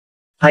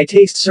I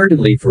taste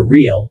certainly for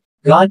real.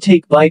 God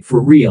take bite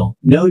for real,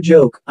 no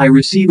joke, I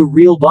receive a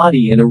real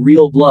body and a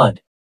real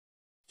blood.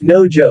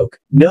 No joke,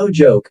 no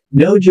joke,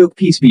 no joke,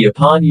 peace be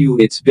upon you.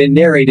 It's been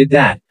narrated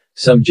that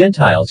some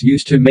Gentiles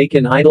used to make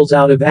an idols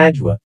out of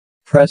ajwa,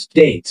 pressed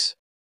dates,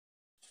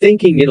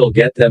 thinking it'll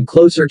get them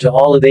closer to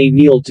Allah. They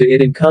kneeled to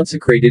it and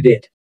consecrated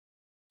it.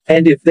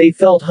 And if they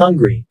felt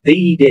hungry, they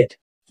eat it.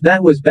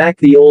 That was back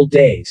the old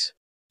days.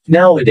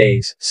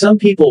 Nowadays, some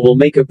people will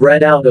make a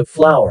bread out of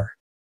flour,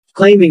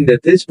 claiming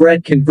that this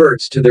bread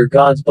converts to their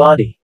God's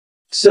body.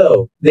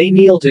 So, they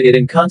kneel to it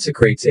and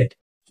consecrates it.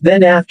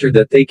 Then after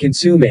that they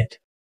consume it.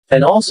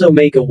 And also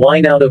make a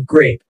wine out of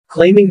grape,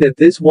 claiming that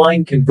this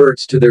wine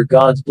converts to their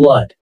God's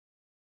blood.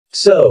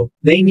 So,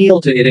 they kneel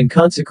to it and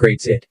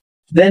consecrates it.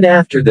 Then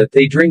after that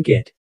they drink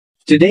it.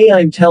 Today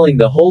I'm telling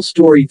the whole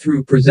story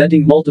through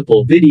presenting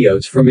multiple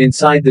videos from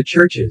inside the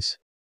churches.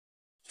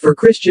 For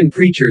Christian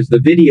preachers, the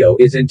video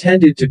is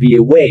intended to be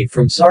away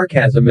from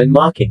sarcasm and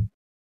mocking.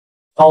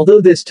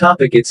 Although this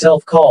topic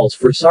itself calls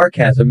for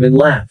sarcasm and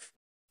laugh.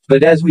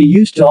 But as we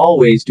used to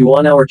always do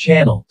on our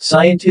channel,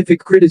 scientific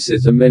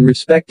criticism and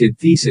respected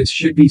thesis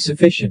should be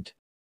sufficient.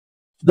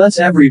 Thus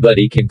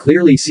everybody can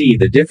clearly see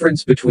the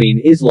difference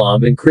between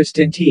Islam and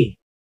Christianity.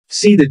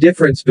 See the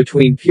difference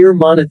between pure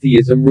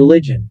monotheism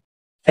religion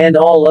and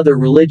all other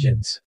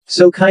religions.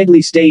 So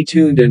kindly stay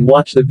tuned and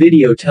watch the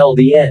video till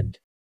the end.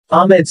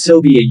 Ahmed,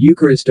 Spea,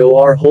 Eucharist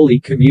or Holy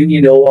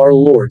Communion or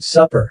Lord's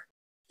Supper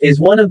is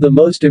one of the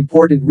most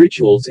important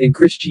rituals in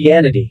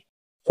Christianity.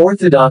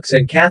 Orthodox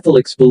and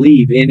Catholics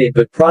believe in it,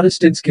 but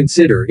Protestants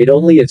consider it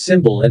only a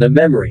symbol and a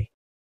memory.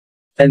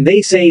 And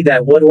they say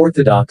that what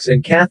Orthodox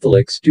and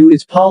Catholics do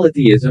is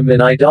polytheism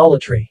and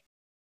idolatry.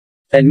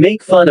 And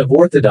make fun of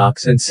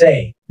Orthodox and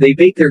say they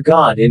bake their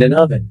God in an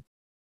oven.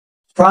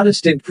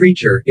 Protestant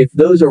preacher, if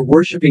those are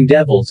worshipping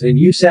devils and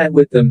you sat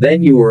with them,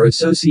 then you are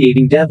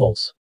associating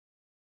devils.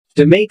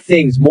 To make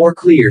things more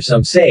clear,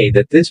 some say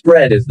that this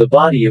bread is the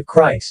body of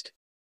Christ.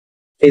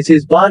 Is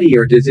his body,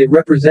 or does it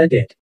represent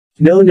it?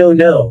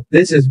 No,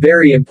 this is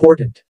very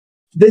important.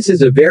 This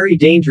is a very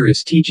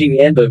dangerous teaching.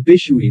 Anba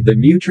Bishui, the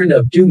Mutron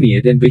of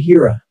Dumiat and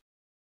Bahira,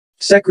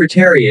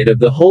 Secretariat of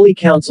the Holy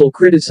Council,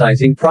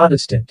 criticizing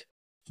Protestant.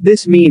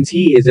 This means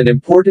he is an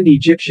important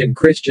Egyptian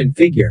Christian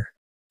figure.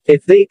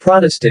 If they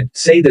Protestant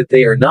say that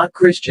they are not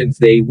Christians,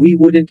 we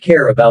wouldn't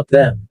care about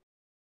them.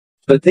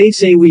 But they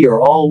say we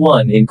are all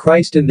one in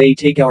Christ, and they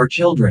take our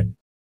children.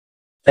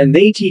 And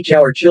they teach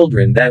our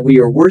children that we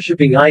are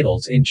worshipping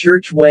idols in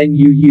church when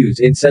you use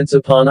incense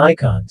upon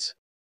icons.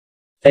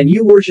 And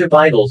you worship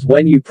idols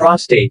when you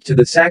prostrate to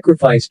the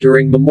sacrifice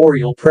during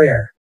memorial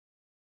prayer.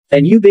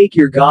 And you bake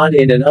your God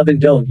in an oven.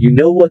 Don't you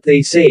know what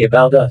they say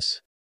about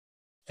us?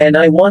 And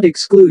I won't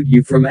exclude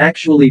you from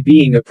actually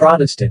being a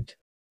Protestant.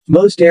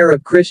 Most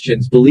Arab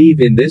Christians believe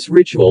in this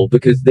ritual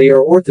because they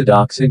are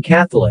Orthodox and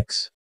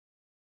Catholics.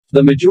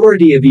 The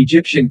majority of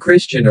Egyptian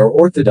Christian are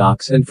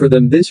Orthodox, and for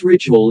them this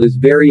ritual is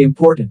very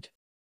important.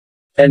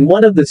 And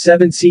one of the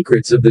 7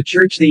 secrets of the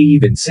church. They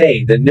even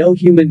say that no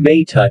human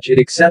may touch it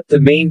except the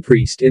main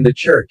priest in the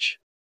church.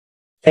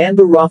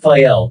 Anba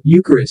Raphael,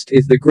 Eucharist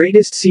is the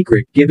greatest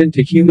secret given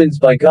to humans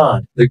by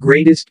God, the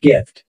greatest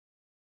gift.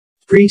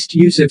 Priest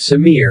Yusuf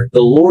Samir,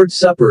 the Lord's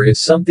Supper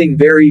is something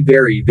very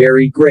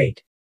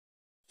great.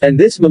 And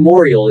this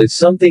memorial is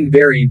something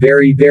very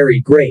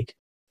great.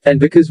 And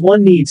because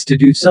one needs to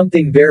do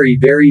something very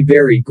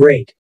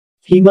great,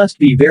 he must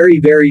be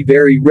very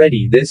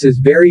ready. This is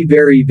very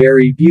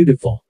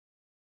beautiful.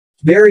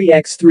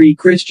 X3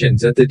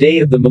 Christians at the day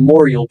of the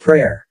memorial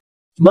prayer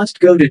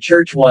must go to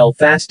church while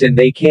fast, and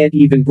they can't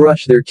even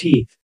brush their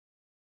teeth.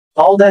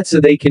 All that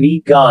so they can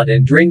eat God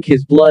and drink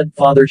his blood.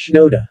 Father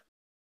Shnoda.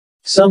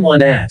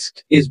 Someone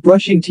asked, is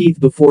brushing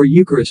teeth before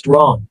Eucharist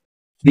wrong?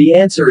 The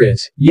answer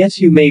is, yes,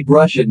 you may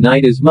brush at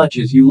night as much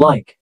as you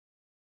like.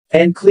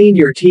 And clean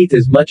your teeth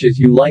as much as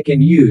you like,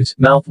 and use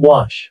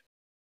mouthwash.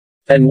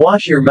 And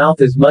wash your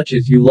mouth as much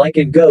as you like,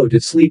 and go to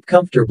sleep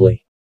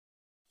comfortably.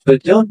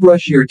 But don't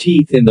brush your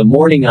teeth in the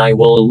morning. I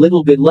will a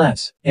little bit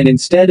less, and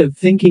instead of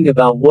thinking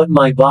about what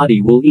my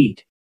body will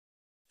eat,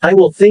 I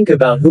will think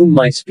about whom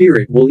my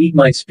spirit will eat.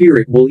 My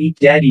spirit will eat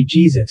Daddy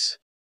Jesus.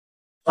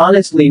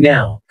 Honestly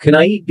now, can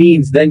I eat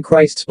beans? Then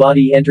Christ's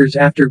body enters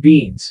after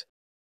beans.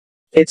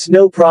 It's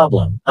no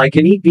problem, I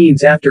can eat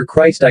beans after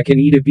Christ. I can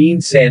eat a bean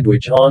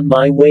sandwich on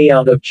my way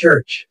out of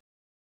church.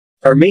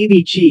 Or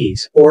maybe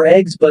cheese, or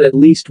eggs, but at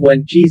least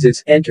when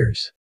Jesus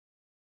enters,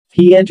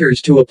 he enters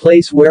to a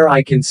place where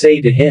I can say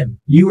to him,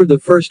 you are the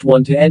first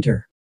one to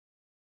enter.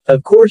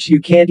 Of course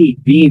you can't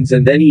eat beans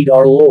and then eat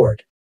our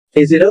Lord.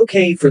 Is it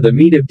okay for the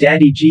meat of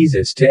Daddy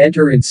Jesus to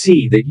enter and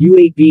see that you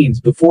ate beans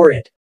before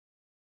it?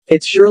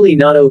 It's surely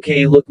not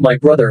okay. Look, my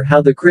brother,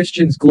 how the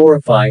Christians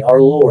glorify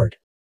our Lord.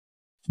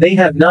 They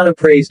have not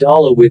appraised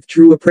Allah with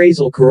true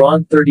appraisal.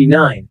 Quran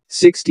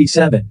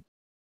 39:67.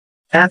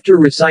 After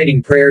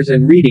reciting prayers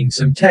and reading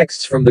some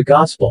texts from the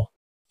Gospel,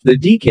 the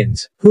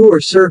deacons, who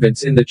are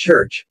servants in the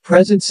church,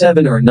 present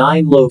 7 or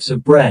 9 loaves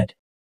of bread.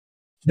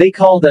 They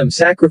call them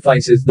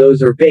sacrifices.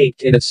 Those are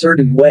baked in a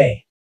certain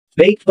way.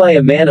 Baked by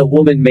a man, a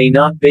woman may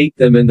not bake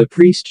them, and the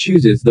priest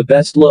chooses the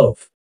best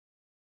loaf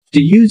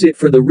to use it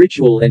for the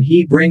ritual, and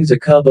he brings a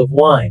cup of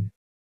wine.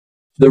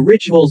 The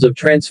rituals of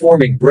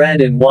transforming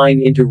bread and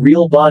wine into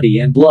real body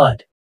and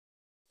blood.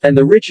 And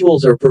the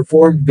rituals are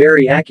performed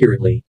very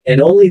accurately,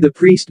 and only the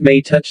priest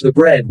may touch the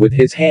bread with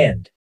his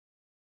hand.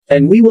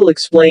 And we will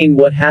explain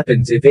what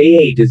happens if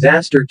a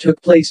disaster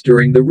took place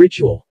during the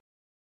ritual.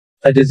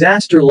 A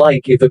disaster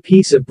like if a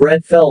piece of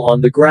bread fell on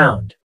the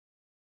ground.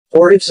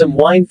 Or if some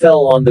wine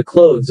fell on the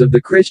clothes of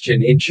the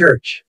Christian in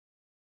church.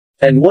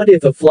 And what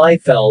if a fly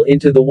fell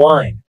into the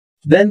wine?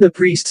 Then the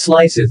priest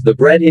slices the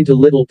bread into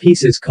little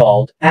pieces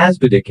called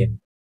asbadikin.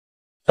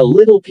 A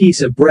little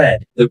piece of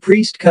bread, the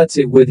priest cuts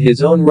it with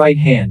his own right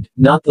hand,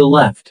 not the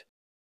left.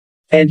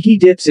 And he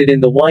dips it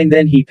in the wine,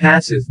 then he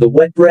passes the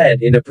wet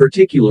bread in a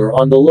particular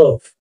on the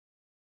loaf.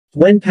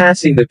 When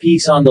passing the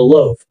piece on the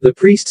loaf, the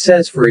priest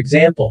says, for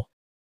example,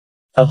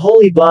 "A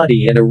holy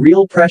body and a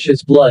real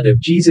precious blood of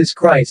Jesus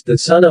Christ the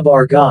Son of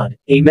our God,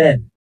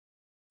 Amen."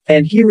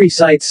 And he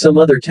recites some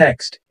other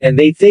text, and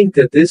they think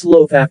that this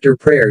loaf after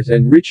prayers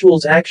and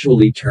rituals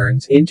actually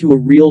turns into a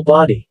real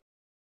body.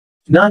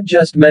 Not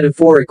just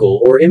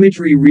metaphorical or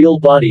imagery, real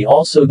body.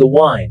 Also the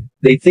wine,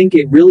 they think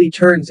it really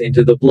turns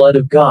into the blood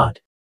of God.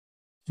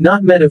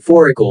 Not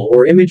metaphorical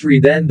or imagery.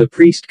 Then the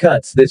priest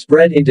cuts this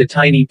bread into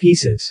tiny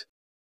pieces.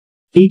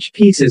 Each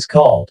piece is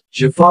called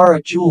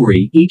jafara,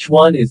 jewelry. Each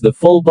one is the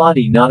full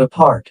body, not a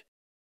part.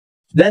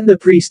 Then the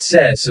priest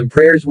says some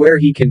prayers where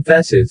he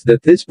confesses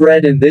that this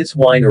bread and this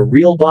wine are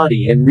real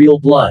body and real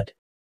blood.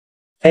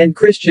 And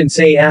Christians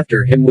say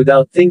after him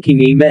without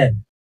thinking,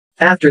 Amen.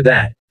 After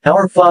that,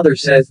 our Father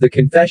says the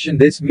confession.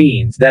 This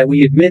means that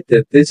we admit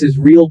that this is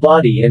real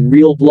body and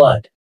real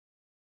blood.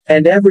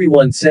 And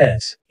everyone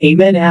says,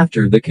 Amen.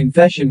 After the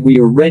confession, we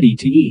are ready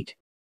to eat.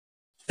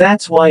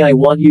 That's why I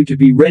want you to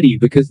be ready,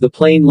 because the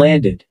plane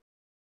landed.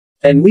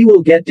 And we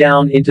will get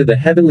down into the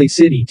heavenly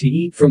city to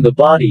eat from the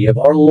body of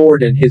our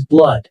Lord and his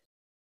blood.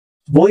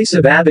 Voice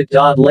of Abbot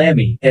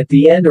Lammy, at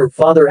the end our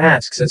Father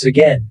asks us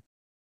again.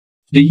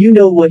 Do you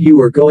know what you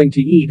are going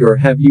to eat, or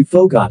have you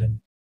forgotten?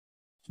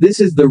 This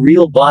is the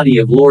real body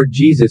of Lord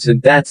Jesus,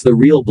 and that's the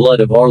real blood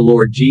of our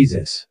Lord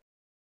Jesus.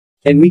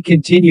 And we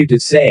continue to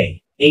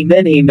say,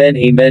 Amen, Amen,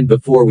 Amen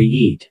before we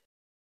eat.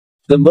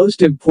 The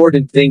most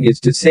important thing is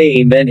to say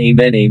Amen,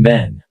 Amen,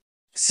 Amen.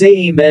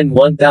 Say Amen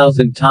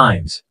 1,000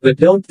 times, but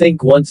don't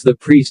think once the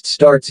priest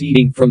starts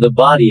eating from the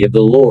body of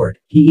the Lord,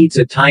 he eats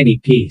a tiny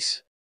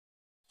piece.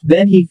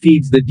 Then he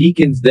feeds the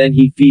deacons, then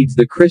he feeds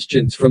the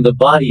Christians from the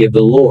body of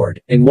the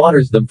Lord, and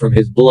waters them from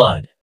his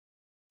blood.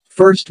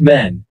 First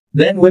men,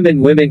 then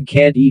women. Women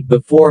can't eat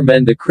before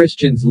men. The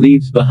Christians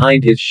leaves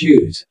behind his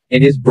shoes,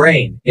 and his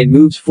brain, and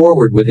moves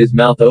forward with his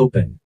mouth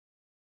open.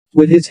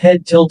 With his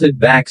head tilted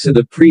back so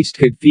the priest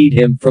could feed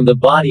him from the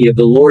body of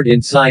the Lord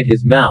inside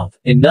his mouth,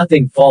 and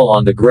nothing fall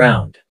on the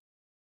ground.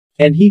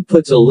 And he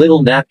puts a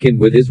little napkin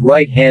with his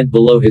right hand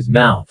below his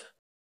mouth,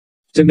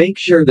 to make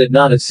sure that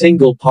not a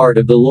single part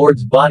of the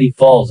Lord's body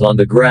falls on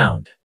the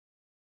ground.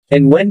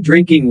 And when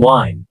drinking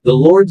wine, the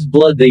Lord's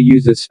blood, they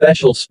use a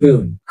special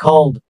spoon,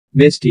 called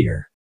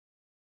mistier.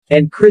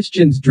 And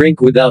Christians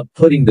drink without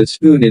putting the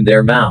spoon in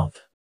their mouth,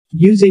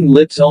 using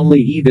lips only,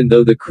 even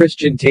though the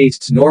Christian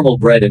tastes normal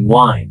bread and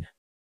wine.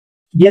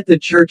 Yet the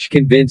church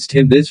convinced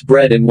him this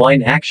bread and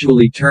wine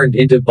actually turned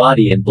into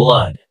body and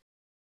blood.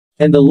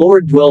 And the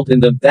Lord dwelt in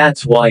them.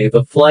 That's why if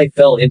a fly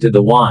fell into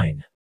the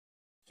wine,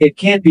 it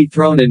can't be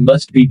thrown and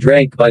must be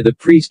drank by the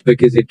priest,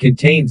 because it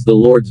contains the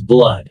Lord's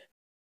blood.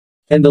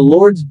 And the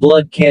Lord's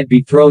blood can't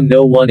be thrown.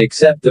 No one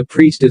except the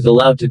priest is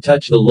allowed to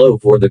touch the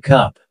loaf or the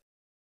cup.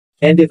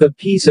 And if a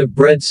piece of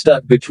bread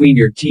stuck between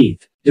your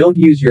teeth, don't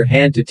use your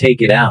hand to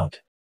take it out.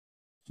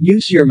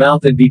 Use your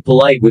mouth and be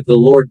polite with the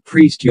Lord.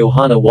 Priest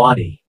Johanna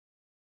Wadi.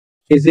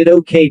 Is it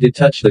okay to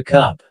touch the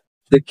cup?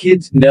 The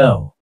kids,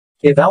 no.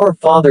 If our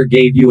Father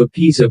gave you a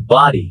piece of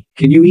body,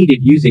 can you eat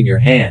it using your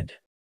hand?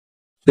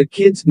 The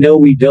kids, no,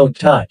 we don't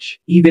touch,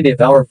 even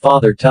if our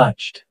Father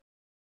touched.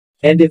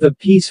 And if a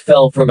piece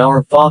fell from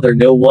our Father,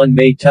 no one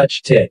may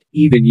touch it,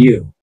 even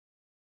you.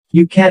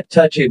 You can't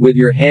touch it with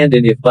your hand,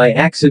 and if by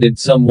accident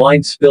some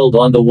wine spilled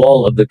on the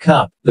wall of the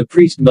cup, the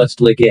priest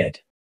must lick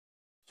it.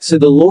 So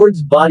the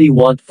Lord's body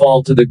won't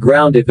fall to the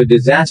ground. If a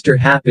disaster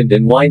happened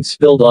and wine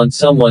spilled on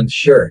someone's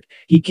shirt,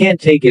 he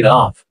can't take it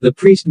off. The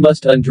priest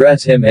must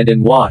undress him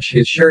and wash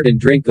his shirt and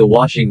drink the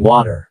washing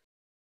water.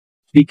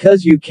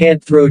 Because you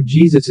can't throw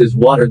Jesus's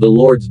water, the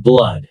Lord's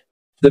blood.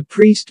 The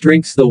priest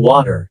drinks the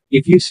water.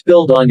 If you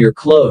spilled on your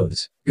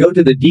clothes, go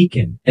to the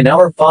deacon, and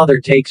our Father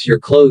takes your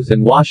clothes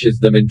and washes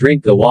them and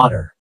drink the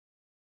water.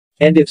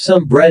 And if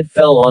some bread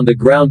fell on the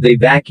ground, they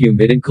vacuum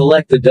it and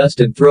collect the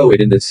dust and throw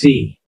it in the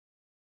sea.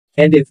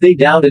 And if they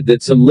doubted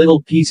that some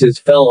little pieces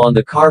fell on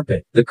the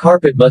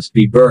carpet must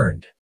be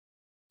burned.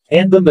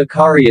 Anba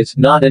Macarius,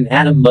 not an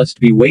atom must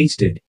be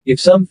wasted. If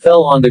some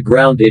fell on the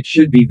ground, it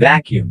should be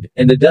vacuumed,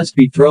 and the dust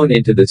be thrown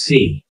into the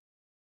sea.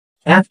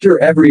 After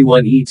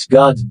everyone eats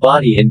God's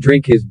body and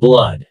drink his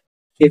blood.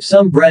 If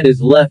some bread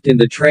is left in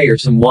the tray or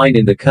some wine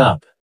in the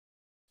cup,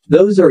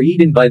 Those are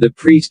eaten by the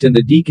priest and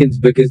the deacons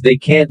because they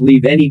can't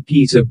leave any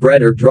piece of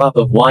bread or drop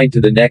of wine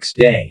to the next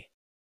day.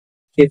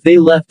 If they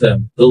left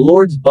them, the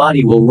Lord's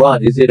body will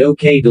rot. Is it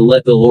okay to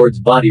let the Lord's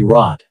body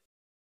rot?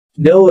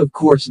 No, of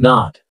course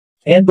not.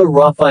 Anba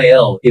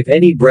Raphael, if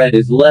any bread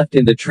is left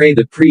in the tray,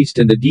 the priest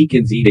and the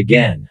deacons eat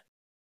again.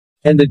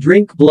 And the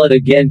drink blood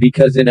again,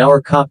 because in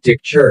our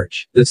Coptic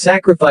church, the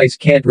sacrifice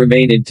can't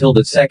remain until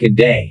the second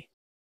day.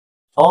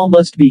 All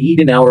must be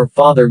eaten. Our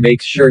Father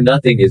makes sure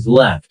nothing is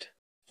left.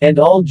 And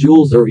all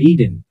jewels are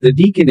eaten. The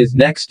deacon is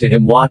next to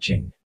him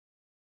watching.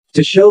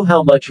 To show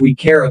how much we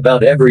care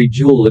about every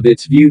jewel of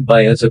it's viewed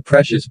by us a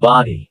precious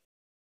body.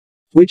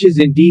 Which is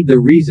indeed the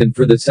reason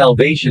for the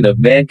salvation of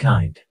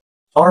mankind.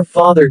 Our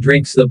Father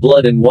drinks the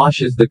blood and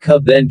washes the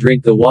cup, then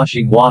drink the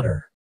washing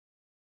water.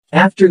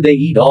 After they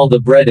eat all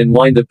the bread and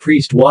wine, the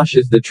priest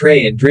washes the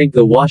tray and drink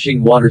the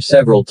washing water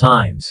several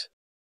times.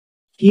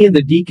 He and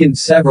the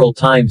deacons several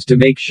times to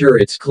make sure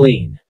it's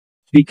clean.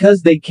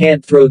 Because they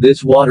can't throw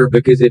this water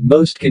because it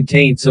most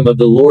contains some of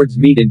the Lord's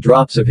meat and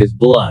drops of his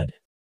blood.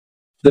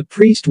 The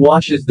priest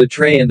washes the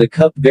tray and the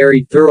cup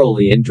very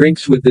thoroughly and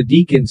drinks with the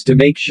deacons to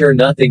make sure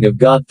nothing of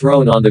God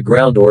thrown on the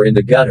ground or in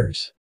the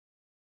gutters.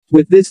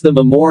 With this the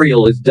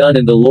memorial is done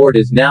and the Lord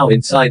is now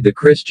inside the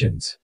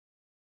Christians.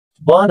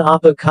 Bon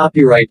Appa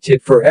copyright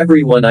tit for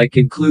everyone. I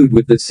conclude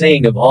with the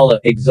saying of Allah,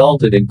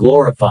 exalted and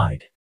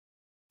glorified.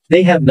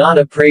 They have not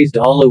appraised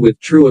Allah with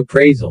true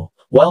appraisal,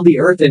 while the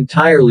earth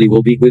entirely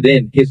will be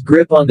within his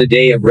grip on the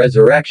day of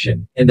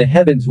resurrection, and the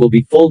heavens will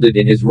be folded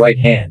in his right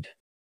hand.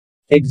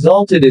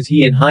 Exalted is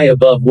he and high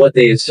above what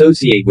they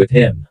associate with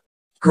him.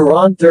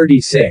 Quran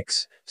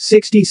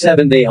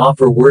 36:67. They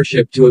offer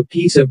worship to a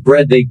piece of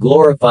bread, they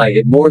glorify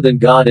it more than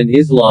God, and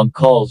Islam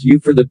calls you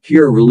for the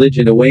pure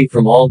religion. Away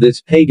from all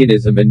this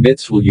paganism and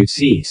myths will you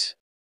cease.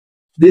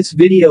 This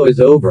video is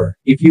over.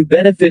 If you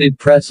benefited,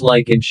 press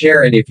like and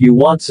share, and if you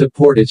want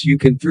support us you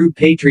can through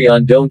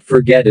Patreon. Don't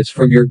forget us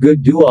from your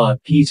good dua.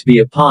 Peace be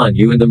upon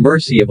you and the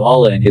mercy of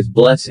Allah and his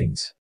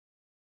blessings.